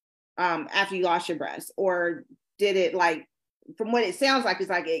breasts, after you lost your breasts? Or did it, from what it sounds like, it's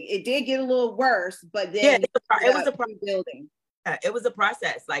it did get a little worse, but then it was a rebuilding. It was a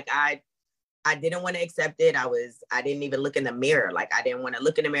process. I didn't want to accept it. I didn't even look in the mirror. I didn't want to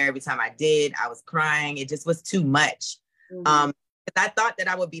look in the mirror. Every time I did, I was crying. It just was too much. I thought that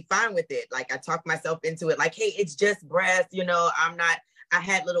I would be fine with it. I talked myself into it. Hey, it's just breast, I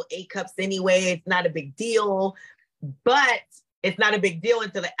had little A cups anyway. It's not a big deal. But it's not a big deal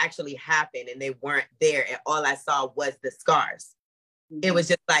until it actually happened and they weren't there. And all I saw was the scars. It was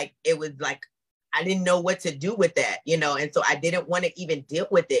just I didn't know what to do with that, and so I didn't want to even deal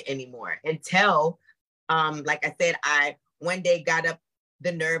with it anymore until, like I said, I one day got up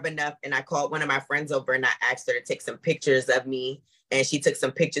the nerve enough and I called one of my friends over and I asked her to take some pictures of me, and she took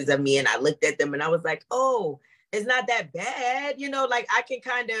some pictures of me and I looked at them and I was like, oh, it's not that bad. You know, like I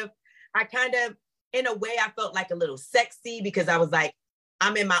kind of, in a way, I felt like a little sexy because I was like,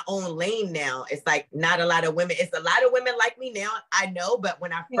 I'm in my own lane now. It's like not a lot of women. It's a lot of women like me now, I know. But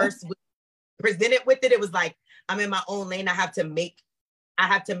when I first was presented with it, it was like, I'm in my own lane. I have to make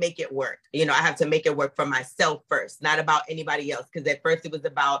it work. You know, I have to make it work for myself first, not about anybody else. Because at first it was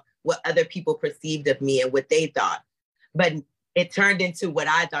about what other people perceived of me and what they thought. But it turned into what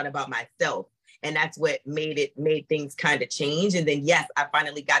I thought about myself. And that's what made things kind of change. And then, yes, I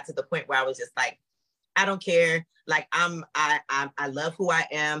finally got to the point where I was just like, I don't care. Like I love who I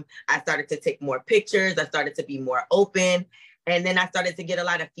am. I started to take more pictures. I started to be more open. And then I started to get a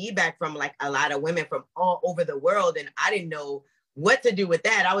lot of feedback from like a lot of women from all over the world. And I didn't know what to do with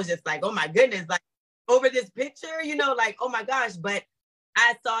that. I was just like, oh my goodness, like over this picture, you know, like, oh my gosh. But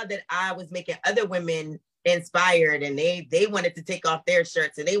I saw that I was making other women inspired and they wanted to take off their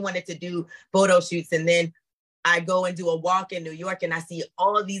shirts and they wanted to do photo shoots. And then I go and do a walk in New York and I see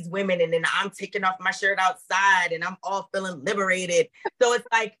all these women and then I'm taking off my shirt outside and I'm all feeling liberated. So it's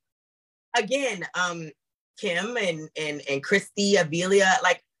like, again, Kim and Christy, Amelia,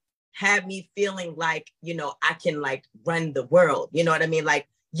 like had me feeling like, you know, I can like run the world. You know what I mean? Like,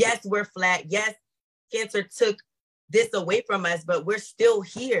 yes, we're flat. Yes, cancer took this away from us, but we're still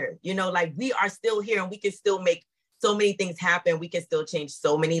here. You know, like we are still here and we can still make so many things happen. We can still change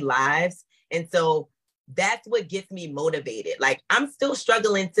so many lives. And so that's what gets me motivated. Like I'm still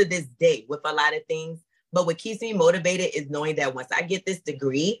struggling to this day with a lot of things, but what keeps me motivated is knowing that once I get this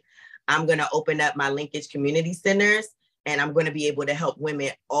degree, I'm going to open up my Linkage Community Centers and I'm going to be able to help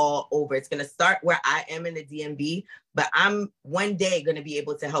women all over. It's going to start where I am in the DMV, but I'm one day going to be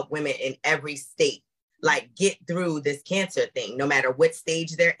able to help women in every state, like get through this cancer thing, no matter what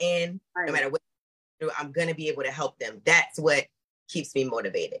stage they're in, no matter what, I'm going to be able to help them. That's what keeps me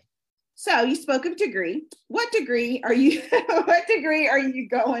motivated. So you spoke of degree. What degree are you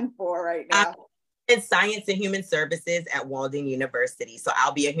going for right now? In science and human services at Walden University. So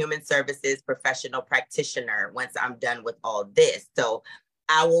I'll be a human services professional practitioner once I'm done with all this. So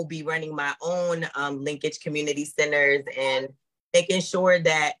I will be running my own linkage community centers and making sure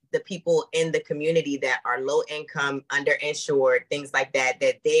that the people in the community that are low income, underinsured, things like that,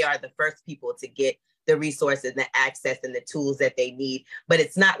 that they are the first people to get the resources, the access, and the tools that they need. But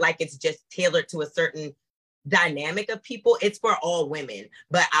it's not like it's just tailored to a certain dynamic of people. It's for all women,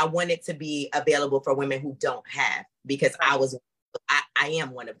 but I want it to be available for women who don't have, because I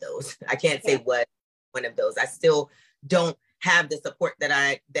am one of those. I can't say what one of those. I still don't have the support that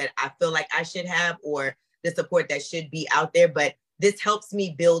I feel like I should have, or the support that should be out there. But this helps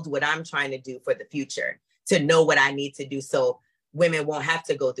me build what I'm trying to do for the future, to know what I need to do so women won't have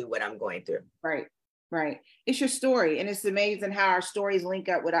to go through what I'm going through. Right. It's your story. And it's amazing how our stories link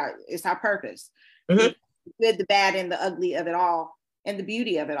up with it's our purpose. Mm-hmm. The good, the bad, and the ugly of it all, and the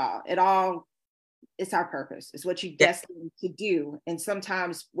beauty of it all. It's our purpose. It's what you're destined to do. And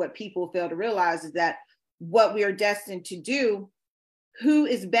sometimes what people fail to realize is that what we are destined to do, who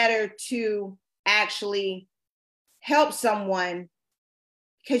is better to actually help someone,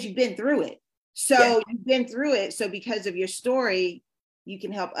 because you've been through it. So you've been through it. So because of your story, you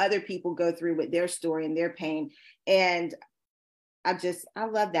can help other people go through with their story and their pain. And I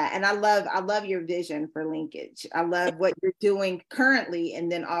love that. And I love your vision for Linkage. I love what you're doing currently.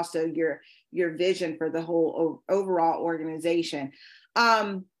 And then also your vision for the whole overall organization.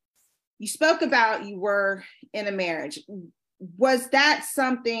 You spoke about you were in a marriage. Was that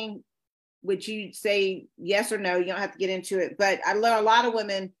something, would you say yes or no? You don't have to get into it, but I learn a lot of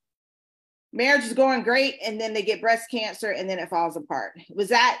women, marriage is going great and then they get breast cancer and then it falls apart. Was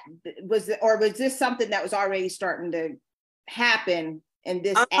this something that was already starting to happen and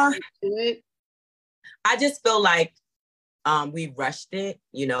this added to it? I just feel like we rushed it.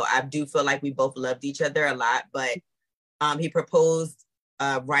 You know, I do feel like we both loved each other a lot, but he proposed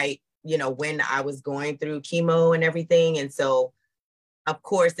right, you know, when I was going through chemo and everything. And so of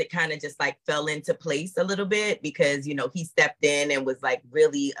course it kind of just like fell into place a little bit because, you know, he stepped in and was like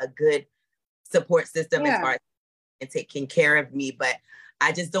really a good support system as far as taking care of me. But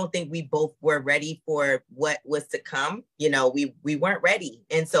I just don't think we both were ready for what was to come. You know, we weren't ready.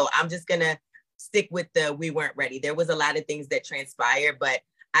 And so I'm just going to stick with we weren't ready. There was a lot of things that transpired, but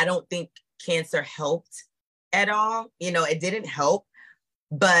I don't think cancer helped at all. You know, it didn't help,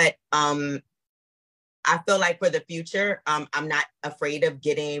 but I feel like for the future, I'm not afraid of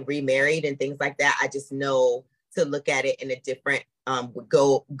getting remarried and things like that. I just know to look at it in a different,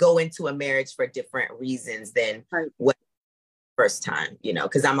 go into a marriage for different reasons than what first time, you know,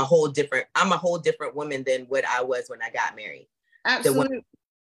 because I'm a whole different woman than what I was when I got married. Absolutely.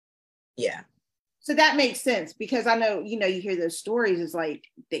 Yeah. So that makes sense, because I know, you hear those stories. It's like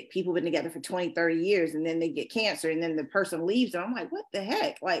people been together for 20, 30 years and then they get cancer and then the person leaves them. I'm like, what the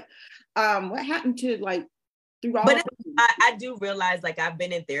heck? Like, what happened to like through all But I do realize, like, I've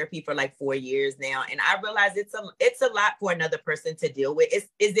been in therapy for like 4 years now, and I realize it's a lot for another person to deal with.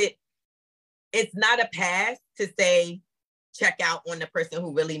 It's not a pass to say check out on the person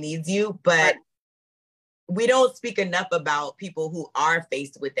who really needs you, but right. We don't speak enough about people who are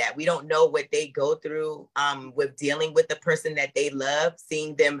faced with that. We don't know what they go through with dealing with the person that they love,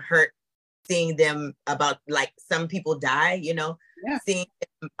 seeing them hurt, seeing them about, like, some people die, seeing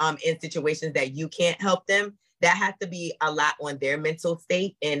them in situations that you can't help them. That has to be a lot on their mental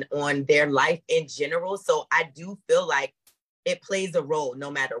state and on their life in general. So I do feel like it plays a role no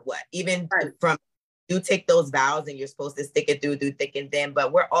matter what, even right. From you take those vows and you're supposed to stick it through thick and thin,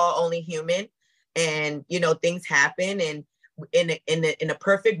 but we're all only human. And, things happen, and in a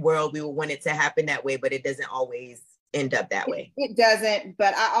perfect world, we would want it to happen that way, but it doesn't always end up that way. It doesn't.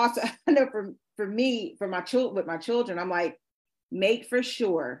 But I know for me, with my children, I'm like, make for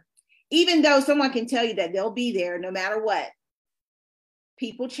sure, even though someone can tell you that they'll be there no matter what,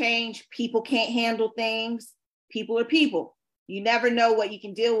 people change, people can't handle things. People are people. You never know what you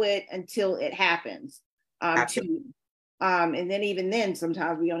can deal with until it happens to you. And then even then,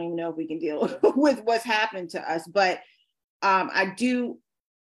 sometimes we don't even know if we can deal with what's happened to us. But I do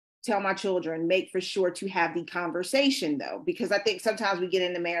tell my children, make for sure to have the conversation, though, because I think sometimes we get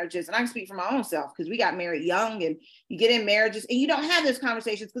into marriages, and I can speak for my own self, because we got married young, and you get in marriages and you don't have those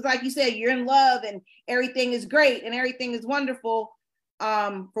conversations because, like you said, you're in love and everything is great and everything is wonderful.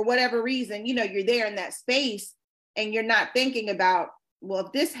 For whatever reason, you're there in that space and you're not thinking about, well,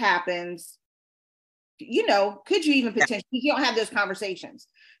 if this happens, could you even potentially, you don't have those conversations.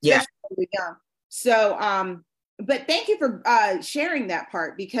 Yeah. Young. So, but thank you for sharing that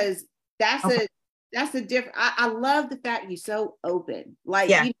part, because that's a different, I love the fact you're so open. Like,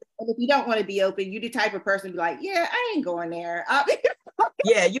 and if you don't want to be open, you're the type of person to be like, yeah, I ain't going there.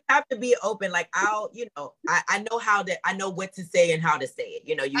 Yeah, you have to be open. Like, I know what to say and how to say it.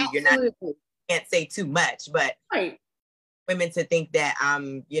 You're not, can't say too much, but right. Women to think that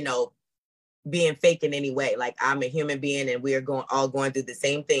I'm, being fake in any way. Like, I'm a human being and we are all going through the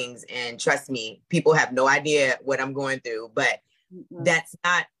same things. And trust me, people have no idea what I'm going through, but that's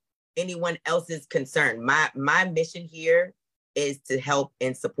not anyone else's concern. My mission here is to help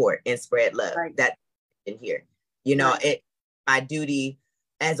and support and spread love. Right. That's in here. It's my duty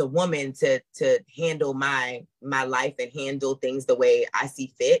as a woman to handle my life and handle things the way I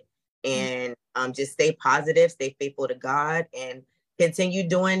see fit, and just stay positive, stay faithful to God, and continue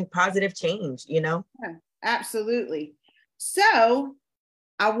doing positive change, Yeah, absolutely. So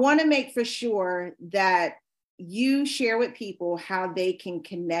I want to make for sure that you share with people how they can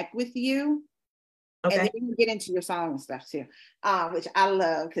connect with you. Okay. And then you can get into your song and stuff too, which I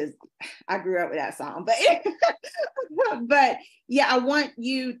love because I grew up with that song. But yeah, I want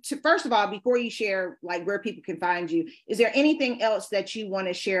you to, first of all, before you share like where people can find you, is there anything else that you want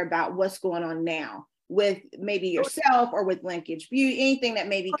to share about what's going on now with maybe yourself or with Linkage Beauty, anything that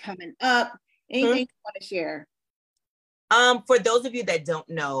may be coming up, anything you want to share? For those of you that don't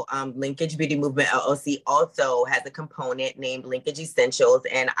know, Linkage Beauty Movement LLC also has a component named Linkage Essentials,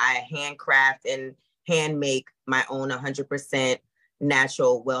 and I handcraft and hand make my own 100%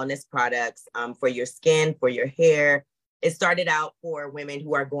 natural wellness products for your skin, for your hair. It started out for women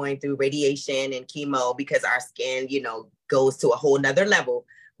who are going through radiation and chemo, because our skin, goes to a whole nother level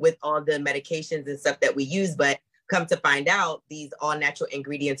with all the medications and stuff that we use. But come to find out, these all natural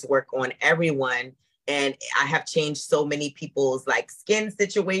ingredients work on everyone. And I have changed so many people's like skin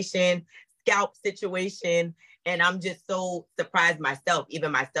situation, scalp situation. And I'm just so surprised myself,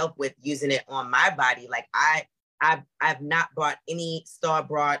 even myself, with using it on my body. Like I've not bought any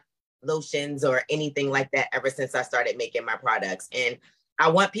store-bought lotions or anything like that ever since I started making my products. And I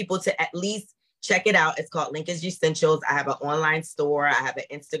want people to at least check it out. It's called Linkage Essentials. I have an online store. I have an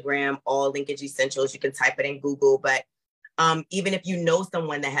Instagram, all Linkage Essentials. You can type it in Google. But even if you know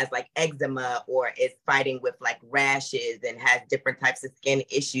someone that has like eczema or is fighting with like rashes and has different types of skin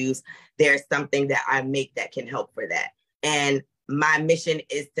issues, there's something that I make that can help for that. And my mission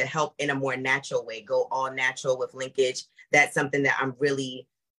is to help in a more natural way, go all natural with Linkage. That's something that I'm really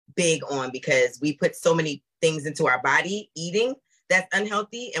big on, because we put so many things into our body eating that's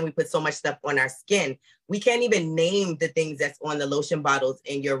unhealthy, and we put so much stuff on our skin. We can't even name the things that's on the lotion bottles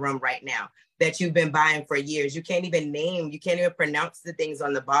in your room right now that you've been buying for years. You can't even pronounce the things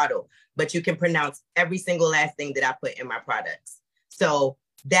on the bottle, but you can pronounce every single last thing that I put in my products. So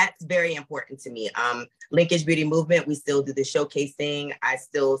that's very important to me. Linkage Beauty Movement, we still do the showcasing. I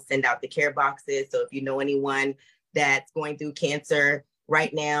still send out the care boxes. So if you know anyone that's going through cancer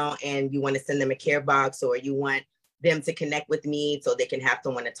right now and you want to send them a care box, or you want them to connect with me so they can have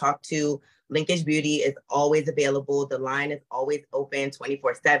someone to talk to, Linkage Beauty is always available. The line is always open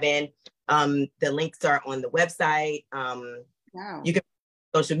 24/7. The links are on the website. Wow. You can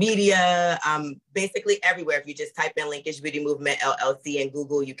social media, basically everywhere. If you just type in Linkage Beauty Movement LLC in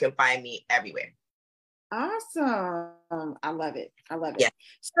Google, you can find me everywhere. Awesome. I love it. I love it. Yeah.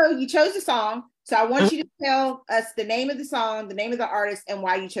 So you chose a song. So I want you to tell us the name of the song, the name of the artist, and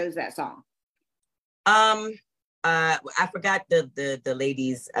why you chose that song. I forgot the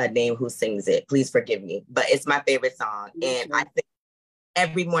lady's name who sings it. Please forgive me, but it's my favorite song. And I sing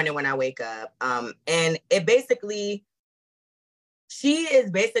every morning when I wake up. And it basically, she is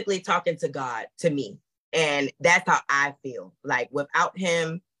basically talking to God, to me. And that's how I feel. Like without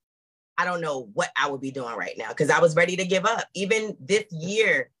him, I don't know what I would be doing right now, because I was ready to give up. Even this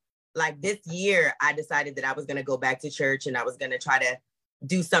year, I decided that I was going to go back to church and I was going to try to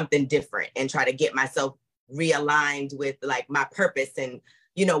do something different and try to get myself realigned with like my purpose and,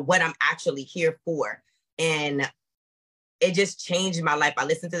 you know, what I'm actually here for. And it just changed my life. I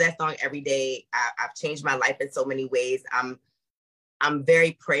listen to that song every day. I've changed my life in so many ways. I'm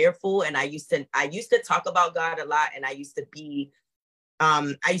very prayerful, and I used to talk about God a lot, and I used to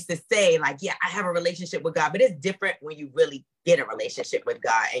say like, yeah, I have a relationship with God, but it's different when you really get a relationship with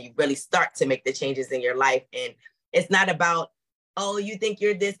God and you really start to make the changes in your life. And it's not about, oh, you think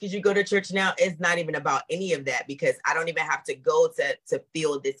you're this because you go to church now. It's not even about any of that, because I don't even have to go to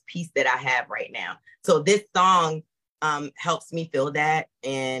feel this peace that I have right now. So this song helps me feel that.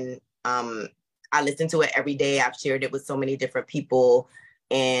 And I listen to it every day. I've shared it with so many different people,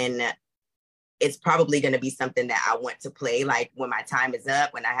 and it's probably going to be something that I want to play. Like when my time is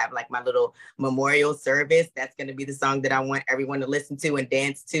up, when I have like my little memorial service, that's going to be the song that I want everyone to listen to and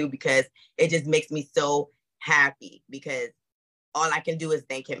dance to, because it just makes me so happy, because all I can do is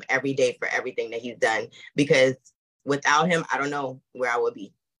thank him every day for everything that he's done, because without him, I don't know where I would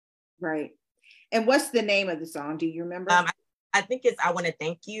be. Right. And what's the name of the song? Do you remember? I think it's I Want to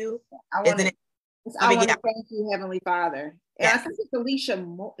Thank You. I want to thank you, Heavenly Father. And yes. I think it's Alicia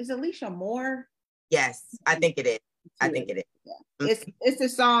Moore. Is Alicia Moore? Yes, I think it is. I think it is. Yeah. It's a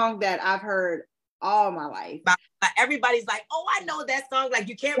song that I've heard all my life. But everybody's like, oh, I know that song. Like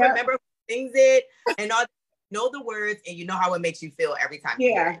you can't remember who sings it and all, know the words, and you know how it makes you feel every time you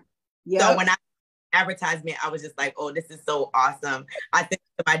hear it. Yeah. So when I advertisement, I was just like, oh, this is so awesome. I think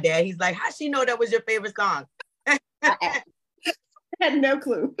to my dad, he's like, how'd she know that was your favorite song? I had no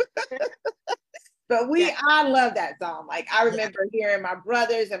clue. But I love that song. Like I remember hearing my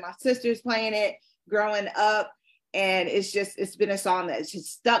brothers and my sisters playing it growing up. And it's been a song that's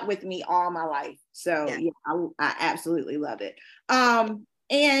just stuck with me all my life. So I absolutely love it.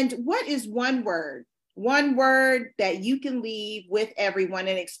 And what is one word that you can leave with everyone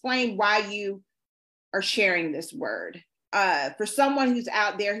and explain why you are sharing this word? For someone who's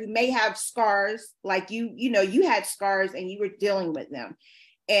out there who may have scars, like you had scars and you were dealing with them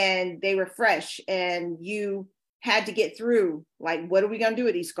and they were fresh and you had to get through, like, what are we going to do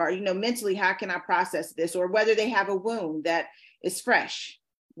with these scars? Mentally, how can I process this? Or whether they have a wound that is fresh,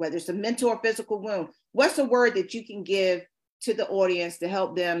 whether it's a mental or physical wound, what's a word that you can give to the audience to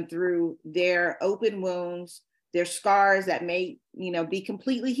help them through their open wounds, their scars that may, be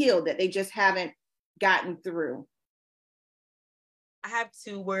completely healed, that they just haven't gotten through? I have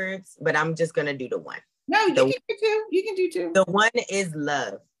 2 words, but I'm just going to do the one. No, you can do 2. You can do 2. The one is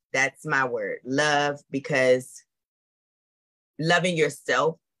love. That's my word. Love, because loving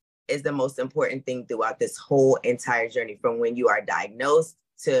yourself is the most important thing throughout this whole entire journey, from when you are diagnosed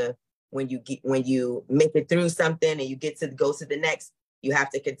to when you make it through something and you get to go to the next. You have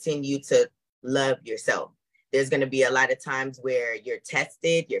to continue to love yourself. There's going to be a lot of times where you're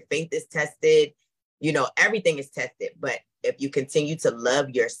tested, your faith is tested, everything is tested. But if you continue to love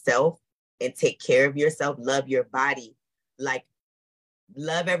yourself and take care of yourself, love your body, like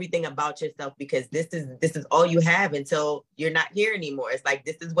love everything about yourself, because this is all you have until you're not here anymore. It's like,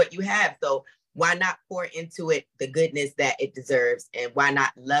 this is what you have. So why not pour into it the goodness that it deserves? And why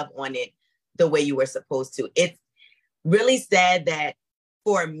not love on it the way you were supposed to? It's really sad that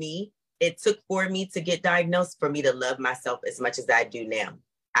for me, it took for me to get diagnosed for me to love myself as much as I do now.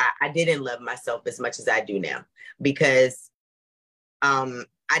 I didn't love myself as much as I do now, because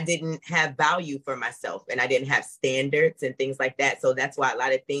I didn't have value for myself and I didn't have standards and things like that. So that's why a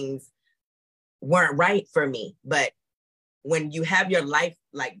lot of things weren't right for me. But when you have your life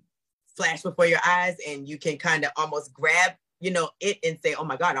like flash before your eyes and you can kind of almost grab it and say, oh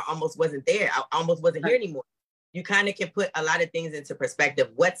my God, I almost wasn't there. I almost wasn't here anymore. You kind of can put a lot of things into perspective.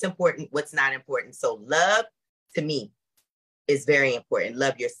 What's important, what's not important. So love, to me, is very important.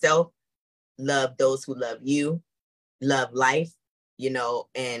 Love yourself, love those who love you, love life,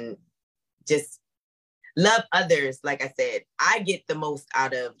 and just love others. Like I said, I get the most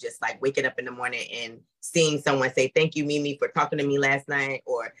out of just like waking up in the morning and seeing someone say, thank you, Mimi, for talking to me last night,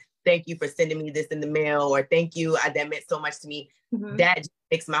 or thank you for sending me this in the mail, or thank you, that meant so much to me. Mm-hmm. That just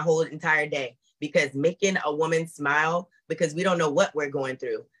makes my whole entire day, because making a woman smile, because we don't know what we're going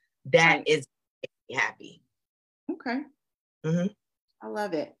through, that is happy. Okay. Mm-hmm. I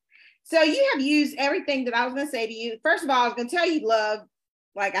love it. So you have used everything that I was going to say to you. First of all, I was going to tell you love.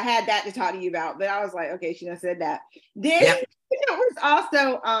 Like I had that to talk to you about, but I was like, okay, she done said that. Then it was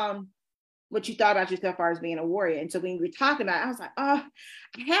also what you thought about yourself as being a warrior. And so when we were talking about it, I was like, oh,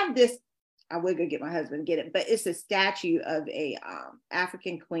 I have this. I would go get my husband to get it, but it's a statue of a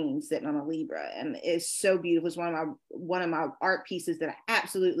African queen sitting on a Libra, and it's so beautiful. It's one of my art pieces that I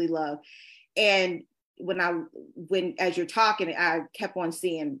absolutely love. And when as you're talking, I kept on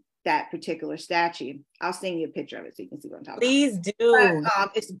seeing that particular statue. I'll send you a picture of it so you can see what I'm talking Please about. Please do.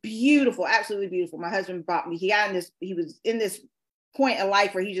 But, it's beautiful, absolutely beautiful. My husband bought me. He was in this point of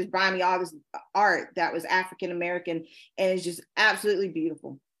life where he just buying me all this art that was African American, and it's just absolutely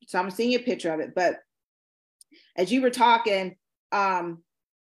beautiful. So I'm seeing a picture of it. But as you were talking, a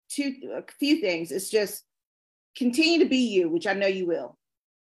few things. It's just continue to be you, which I know you will,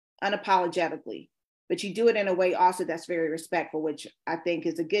 unapologetically. But you do it in a way also that's very respectful, which I think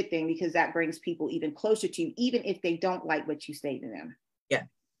is a good thing, because that brings people even closer to you, even if they don't like what you say to them. Yeah.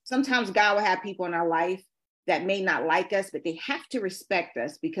 Sometimes God will have people in our life that may not like us, but they have to respect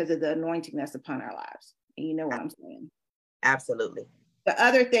us because of the anointing that's upon our lives. And you know what I'm saying? Absolutely. The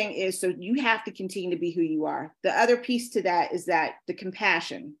other thing is, so you have to continue to be who you are. The other piece to that is that the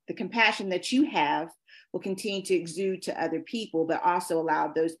compassion that you have will continue to exude to other people, but also allow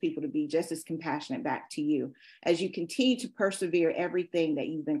those people to be just as compassionate back to you as you continue to persevere everything that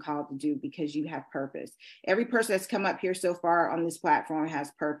you've been called to do, because you have purpose. Every person that's come up here so far on this platform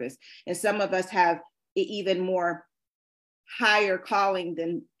has purpose. And some of us have even more higher calling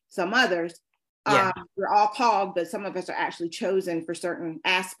than some others. Yeah. We're all called, but some of us are actually chosen for certain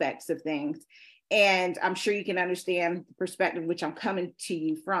aspects of things. And I'm sure you can understand the perspective which I'm coming to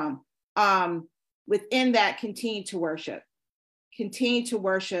you from. Within that, continue to worship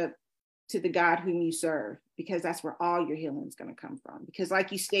to the God whom you serve, because that's where all your healing is going to come from. Because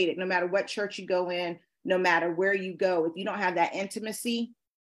like you stated, no matter what church you go in, no matter where you go, if you don't have that intimacy,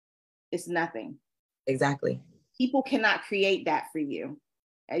 it's nothing. Exactly. People cannot create that for you,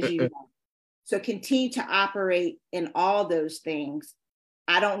 as you know. So continue to operate in all those things.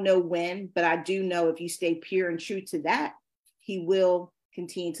 I don't know when, but I do know if you stay pure and true to that, he will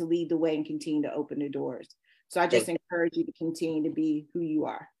continue to lead the way and continue to open the doors. So I just encourage you to continue to be who you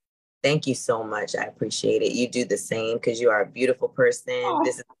are. Thank you so much. I appreciate it. You do the same, because you are a beautiful person. Oh.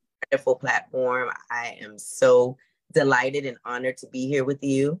 This is a wonderful platform. I am so delighted and honored to be here with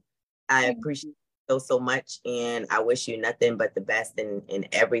you. I appreciate it so much, and I wish you nothing but the best in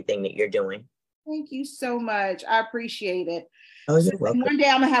everything that you're doing. Thank you so much. I appreciate it. Oh, you're welcome. One day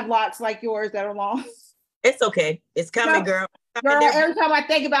I'm gonna have lots like yours that are long. It's okay. It's coming, girl. Girl, every time I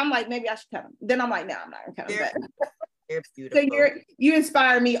think about it, I'm like, maybe I should cut them. Then I'm like, no, I'm not gonna cut them. They're beautiful. So you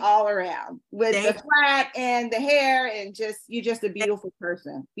inspire me all around with the flat and the hair, and you're just a beautiful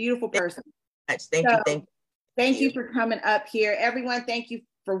person. Beautiful person. Thank you. Thank you for coming up here. Everyone, thank you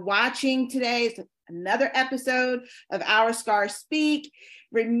for watching today. It's another episode of Our Scars Speak.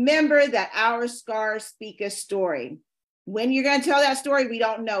 Remember that our scars speak a story. When you're going to tell that story, we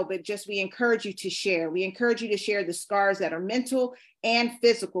don't know, but we encourage you to share. We encourage you to share the scars that are mental and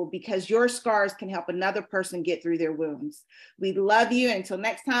physical, because your scars can help another person get through their wounds. We love you. Until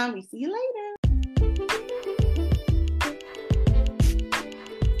next time, we see you later.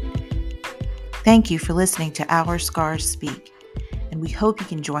 Thank you for listening to Our Scars Speak, and we hope you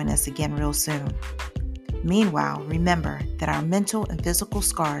can join us again real soon. Meanwhile, remember that our mental and physical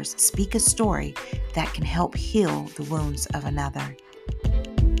scars speak a story that can help heal the wounds of another.